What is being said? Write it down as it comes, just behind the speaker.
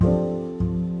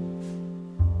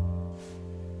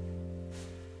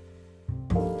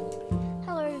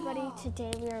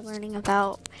Today we are learning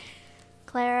about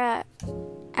Clara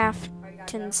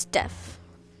Afton's death.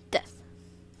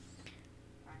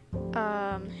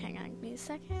 Hang on, give me a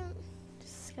second.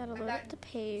 Just gotta load up the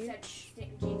page.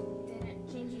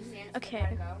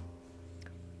 Okay.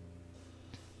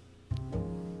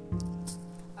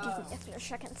 Give me a few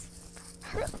seconds.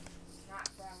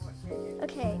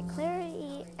 Okay, Clara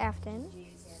E. Afton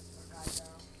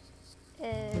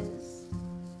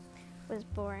was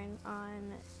born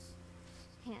on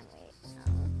Hanley.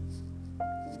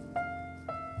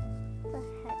 The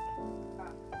heck?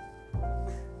 Of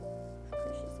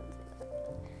course she doesn't say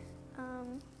that.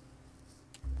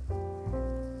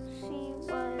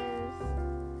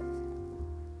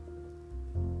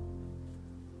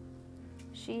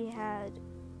 She had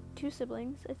 2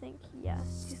 siblings, I think. Yeah,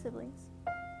 2 siblings.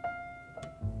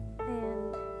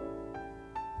 And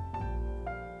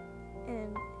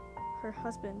her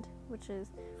husband, which is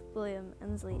William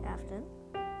Ensley Afton.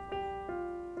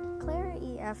 Clara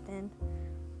E. Afton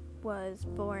was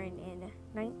born in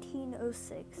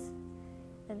 1906,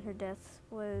 and her death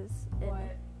was in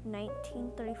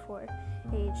 1934,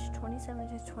 aged 27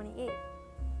 to 28.